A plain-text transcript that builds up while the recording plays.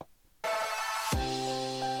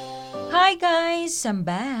Hi guys, I'm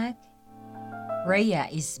back. Rhea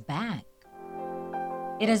is back.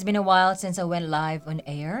 It has been a while since I went live on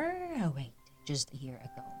air. Oh, wait, just a year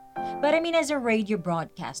ago. But I mean, as a radio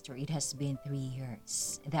broadcaster, it has been 3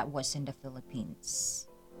 years. That was in the Philippines.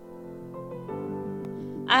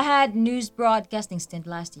 I had news broadcasting stint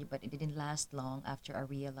last year, but it didn't last long after I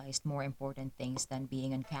realized more important things than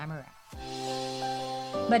being on camera.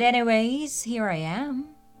 But anyways, here I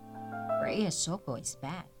am. Rhea Soko is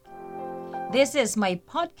back. This is my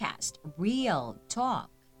podcast, Real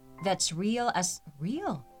Talk. That's real as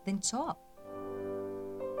real, then talk.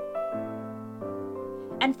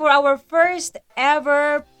 And for our first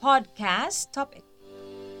ever podcast topic,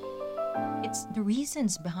 it's the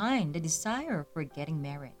reasons behind the desire for getting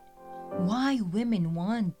married. Why women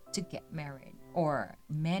want to get married, or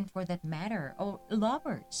men for that matter, or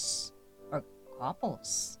lovers, or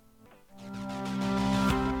couples.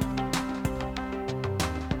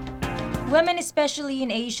 Women, especially in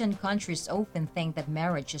Asian countries, often think that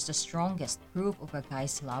marriage is the strongest proof of a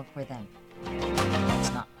guy's love for them.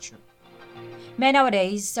 It's not true. Men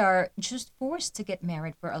nowadays are just forced to get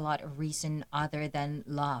married for a lot of reasons other than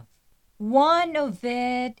love. One of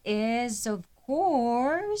it is, of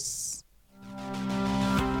course,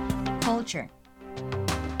 culture.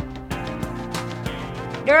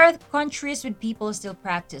 There are countries with people still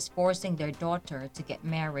practice forcing their daughter to get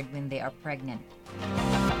married when they are pregnant.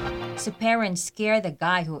 So parents scare the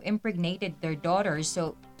guy who impregnated their daughter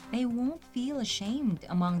so they won't feel ashamed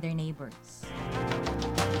among their neighbors.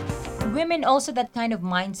 Women also that kind of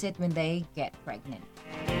mindset when they get pregnant.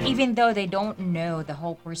 Even though they don't know the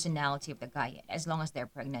whole personality of the guy yet, as long as they're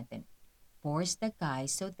pregnant, then force the guy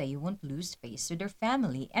so they won't lose face to their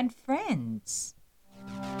family and friends.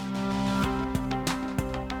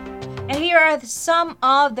 And here are some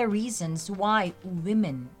of the reasons why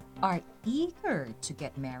women are eager to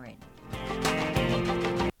get married.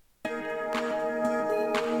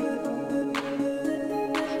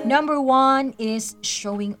 Number one is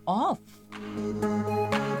showing off.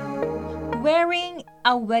 Wearing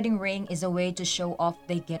a wedding ring is a way to show off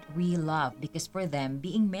they get real love because for them,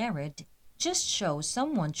 being married just shows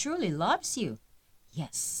someone truly loves you.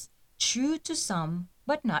 Yes, true to some,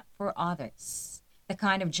 but not for others. The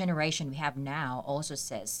kind of generation we have now also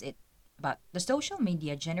says it about the social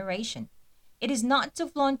media generation. It is not to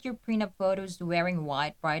flaunt your prenup photos wearing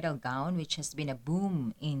white bridal gown, which has been a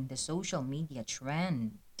boom in the social media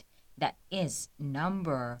trend. That is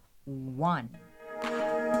number one.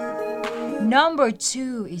 Number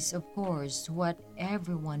two is, of course, what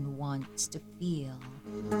everyone wants to feel,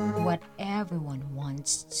 what everyone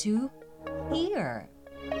wants to hear.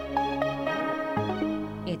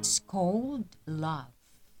 It's called love.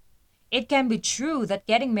 It can be true that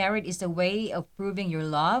getting married is a way of proving your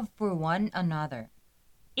love for one another.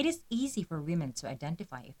 It is easy for women to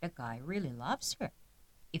identify if a guy really loves her.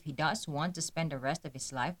 If he does want to spend the rest of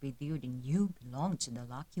his life with you, then you belong to the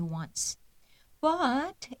lucky ones.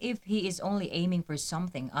 But if he is only aiming for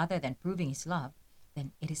something other than proving his love,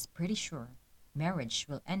 then it is pretty sure marriage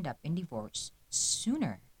will end up in divorce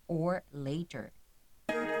sooner or later.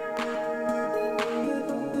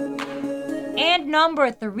 And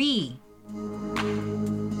number three,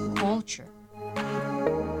 culture.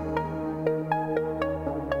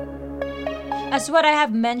 As what I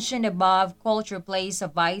have mentioned above, culture plays a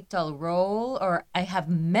vital role, or I have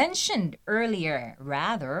mentioned earlier,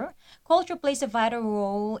 rather, culture plays a vital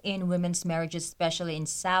role in women's marriages, especially in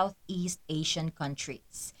Southeast Asian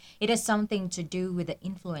countries. It has something to do with the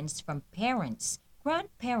influence from parents,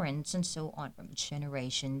 grandparents, and so on from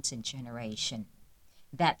generation to generation.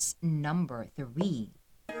 That's number three.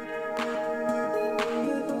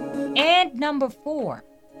 And number four,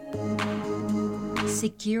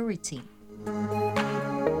 security.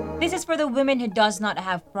 This is for the women who does not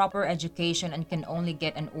have proper education and can only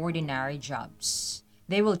get an ordinary jobs.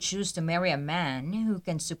 They will choose to marry a man who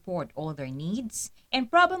can support all their needs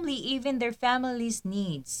and probably even their family's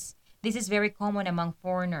needs. This is very common among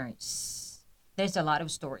foreigners. There's a lot of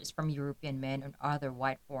stories from European men and other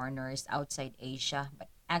white foreigners outside Asia, but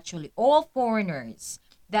actually all foreigners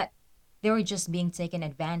that they were just being taken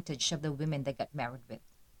advantage of the women they got married with.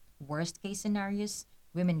 Worst case scenarios,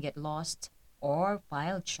 women get lost or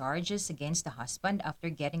file charges against the husband after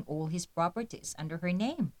getting all his properties under her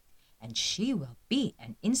name. And she will be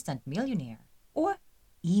an instant millionaire or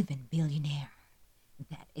even billionaire.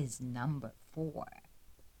 That is number four.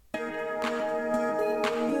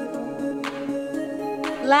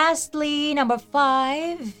 Lastly, number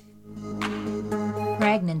five,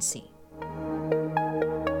 pregnancy.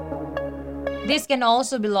 This can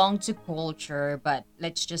also belong to culture, but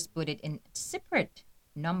let's just put it in a separate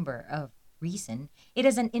number of reason, it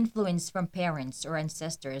is an influence from parents or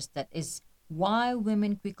ancestors that is why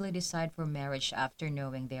women quickly decide for marriage after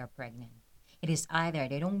knowing they are pregnant. It is either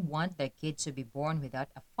they don't want their kid to be born without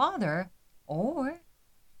a father or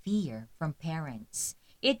fear from parents.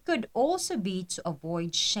 It could also be to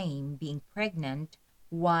avoid shame being pregnant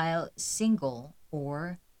while single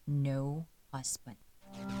or no husband.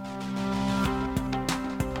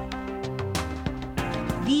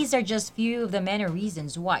 These are just few of the many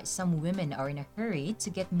reasons why some women are in a hurry to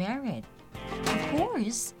get married. Of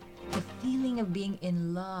course, the feeling of being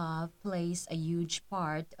in love plays a huge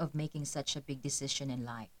part of making such a big decision in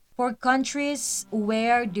life. For countries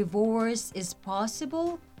where divorce is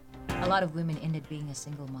possible, a lot of women end up being a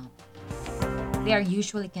single mom. They are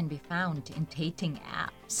usually can be found in dating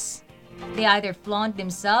apps. They either flaunt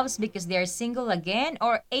themselves because they are single again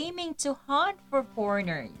or aiming to hunt for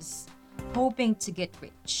foreigners, hoping to get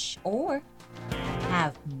rich or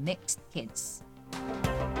have mixed kids.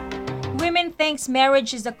 Women thinks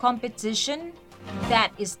marriage is a competition.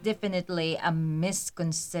 That is definitely a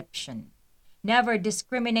misconception. Never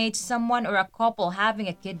discriminate someone or a couple having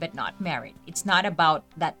a kid but not married. It's not about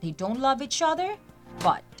that they don't love each other,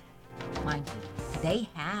 but mind you, they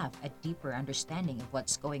have a deeper understanding of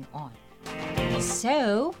what's going on.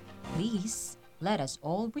 So, please let us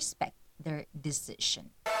all respect their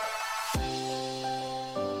decision.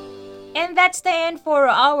 And that's the end for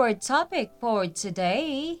our topic for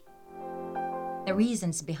today. The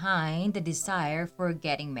reasons behind the desire for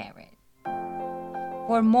getting married.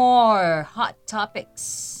 For more hot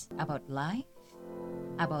topics about life,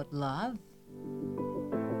 about love,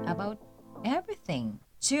 about everything,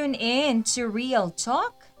 tune in to Real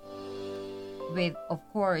Talk with, of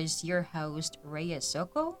course, your host, Rhea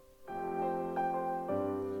Soko,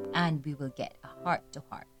 and we will get a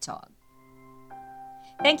heart-to-heart talk.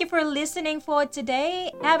 Thank you for listening for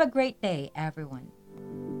today. Have a great day, everyone.